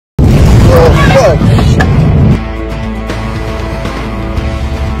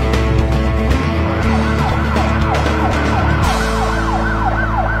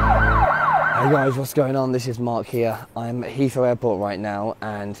What's going on? This is Mark here. I'm at Heathrow Airport right now,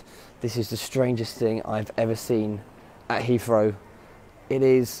 and this is the strangest thing I've ever seen at Heathrow. It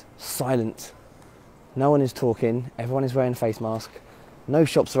is silent. No one is talking, everyone is wearing a face mask. No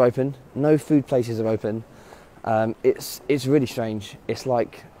shops are open, no food places are open. It's really strange. It's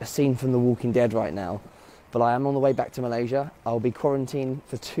like a scene from The Walking Dead right now. But I am on the way back to Malaysia. I'll be quarantined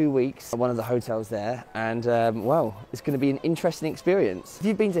for 2 weeks at one of the hotels there, and well, it's going to be an interesting experience. If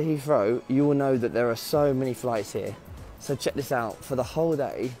you've been to Heathrow, you will know that there are so many flights here. So check this out, for the whole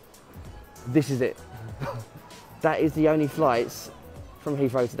day, this is it. That is the only flights from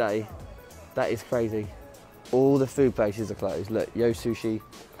Heathrow today. That is crazy. All the food places are closed. Look, Yo Sushi,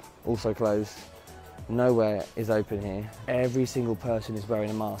 also closed. Nowhere is open here. Every single person is wearing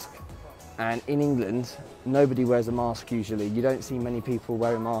a mask. And in England, nobody wears a mask usually. You don't see many people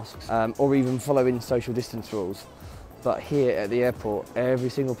wearing masks or even following social distance rules. But here at the airport, every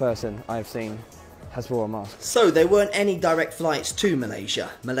single person I've seen has worn a mask. So there weren't any direct flights to Malaysia.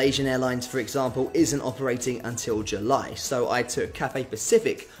 Malaysian Airlines, for example, isn't operating until July. So I took Cathay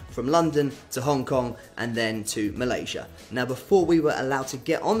Pacific from London to Hong Kong and then to Malaysia. Now, before we were allowed to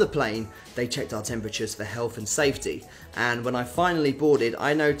get on the plane, they checked our temperatures for health and safety. And when I finally boarded,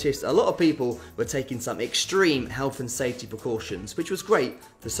 I noticed a lot of people were taking some extreme health and safety precautions, which was great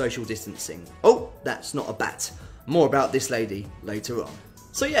for social distancing. Oh, that's not a bat. More about this lady later on.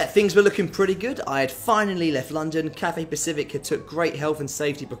 So yeah, things were looking pretty good. I had finally left London. Cathay Pacific had took great health and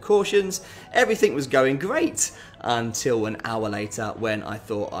safety precautions. Everything was going great until an hour later when I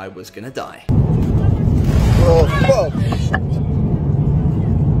thought I was gonna die.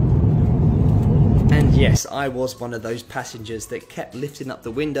 And yes, I was one of those passengers that kept lifting up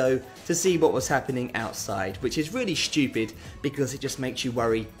the window to see what was happening outside, which is really stupid because it just makes you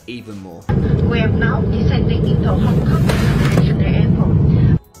worry even more. We are now descending into Hong Kong International Airport.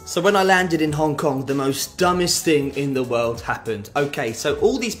 So when I landed in Hong Kong, the most dumbest thing in the world happened. Okay, so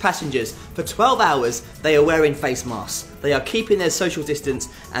all these passengers, for 12 hours, they are wearing face masks. They are keeping their social distance,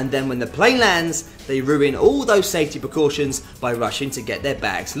 and then when the plane lands, they ruin all those safety precautions by rushing to get their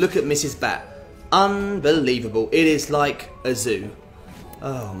bags. Look at Mrs. Bat. Unbelievable. It is like a zoo.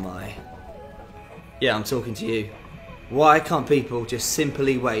 Oh my. Yeah, I'm talking to you. Why can't people just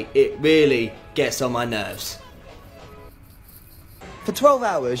simply wait? It really gets on my nerves. For 12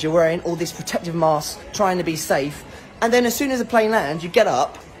 hours, you're wearing all this protective mask, trying to be safe, and then as soon as the plane lands, you get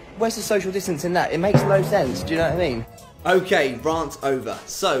up. Where's the social distance in that? It makes no sense, do you know what I mean? Okay, rant over.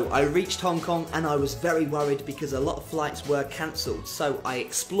 So, I reached Hong Kong and I was very worried because a lot of flights were cancelled. So, I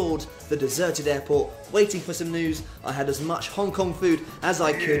explored the deserted airport, waiting for some news. I had as much Hong Kong food as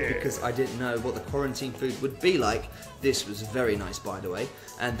I could because I didn't know what the quarantine food would be like. This was very nice, by the way.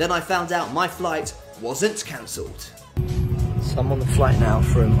 And then I found out my flight wasn't cancelled. So I'm on the flight now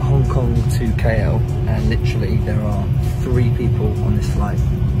from Hong Kong to KL, and literally there are 3 people on this flight.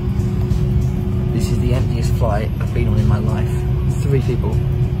 This is the emptiest flight I've been on in my life. 3 people.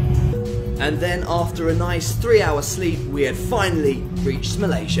 And then after a nice 3-hour sleep, we had finally reached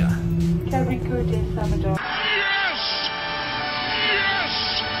Malaysia. Very good in Salvador.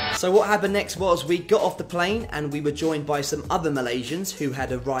 So what happened next was we got off the plane and we were joined by some other Malaysians who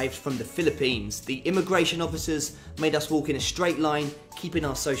had arrived from the Philippines. The immigration officers made us walk in a straight line, keeping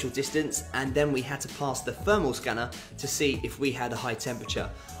our social distance, and then we had to pass the thermal scanner to see if we had a high temperature.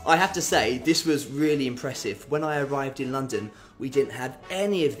 I have to say, this was really impressive. When I arrived in London, we didn't have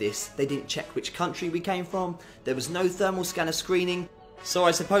any of this. They didn't check which country we came from. There was no thermal scanner screening. So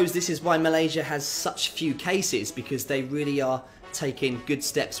I suppose this is why Malaysia has such few cases, because they really are taking good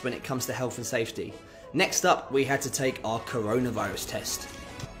steps when it comes to health and safety. Next up, we had to take our coronavirus test.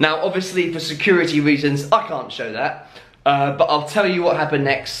 Now, obviously, for security reasons, I can't show that. But I'll tell you what happened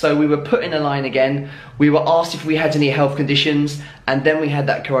next. So we were put in a line again. We were asked if we had any health conditions, and then we had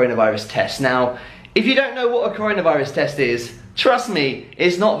that coronavirus test. Now, if you don't know what a coronavirus test is, trust me,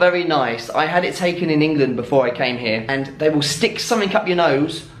 it's not very nice. I had it taken in England before I came here, and they will stick something up your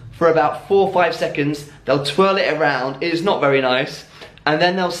nose for about 4 or 5 seconds. They'll twirl it around. It is not very nice. And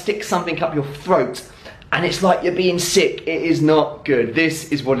then they'll stick something up your throat, and it's like you're being sick. It is not good.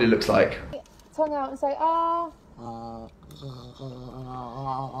 This is what it looks like. Tongue out and say, ah.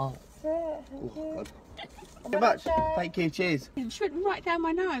 Too much. Thank you. Cheers. It's written right down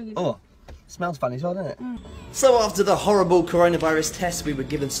my nose. Oh, smells funny as well, doesn't it? So after the horrible coronavirus test, we were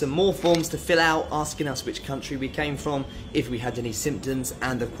given some more forms to fill out, asking us which country we came from, if we had any symptoms,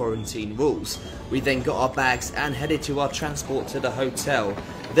 and the quarantine rules. We then got our bags and headed to our transport to the hotel.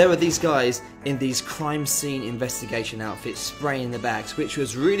 There were these guys in these crime scene investigation outfits spraying the bags, which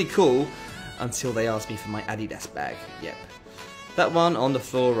was really cool until they asked me for my Adidas bag. Yep. That one on the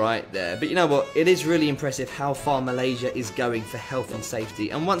floor right there. But you know what? It is really impressive how far Malaysia is going for health and safety.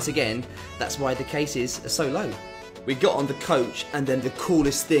 And once again, that's why the cases are so low. We got on the coach and then the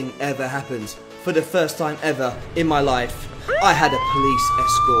coolest thing ever happened. For the first time ever in my life, I had a police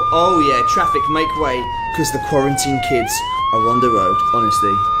escort. Oh yeah, traffic make way, because the quarantine kids are on the road.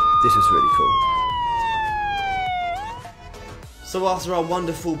 Honestly, this was really cool. So after our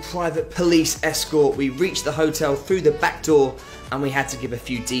wonderful private police escort, we reached the hotel through the back door and we had to give a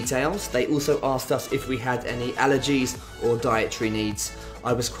few details. They also asked us if we had any allergies or dietary needs.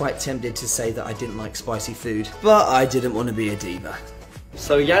 I was quite tempted to say that I didn't like spicy food, but I didn't want to be a diva.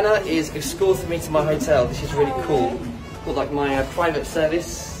 So Yana is escorting me to my hotel. This is really cool. Got like my private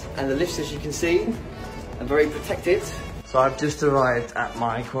service and the lifts, as you can see. I'm very protected. So I've just arrived at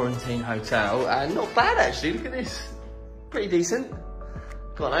my quarantine hotel and not bad actually, look at this. Pretty decent.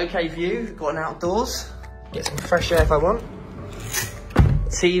 Got an okay view, got an outdoors. Get some fresh air if I want.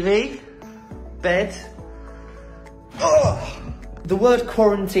 TV, bed. Oh! The word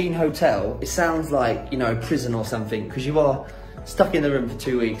quarantine hotel, it sounds like, you know, prison or something, because you are stuck in the room for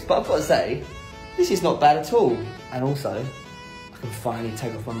 2 weeks. But I've got to say, this is not bad at all. And also, I can finally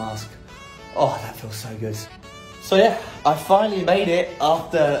take off my mask. Oh, that feels so good. So yeah, I finally made it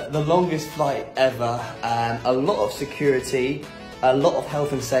after the longest flight ever. A lot of security, a lot of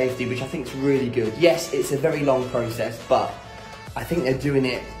health and safety, which I think is really good. Yes, it's a very long process, but I think they're doing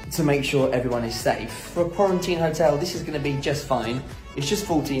it to make sure everyone is safe. For a quarantine hotel, this is going to be just fine. It's just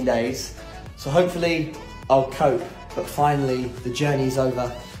 14 days, so hopefully I'll cope. But finally, the journey's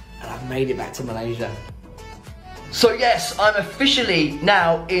over and I've made it back to Malaysia. So yes, I'm officially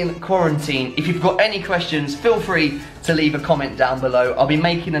now in quarantine. If you've got any questions, feel free to leave a comment down below. I'll be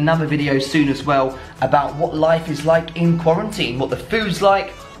making another video soon as well about what life is like in quarantine, what the food's like,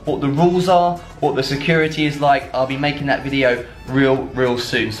 what the rules are, what the security is like. I'll be making that video real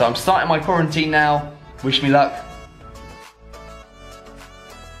soon. So I'm starting my quarantine now. Wish me luck.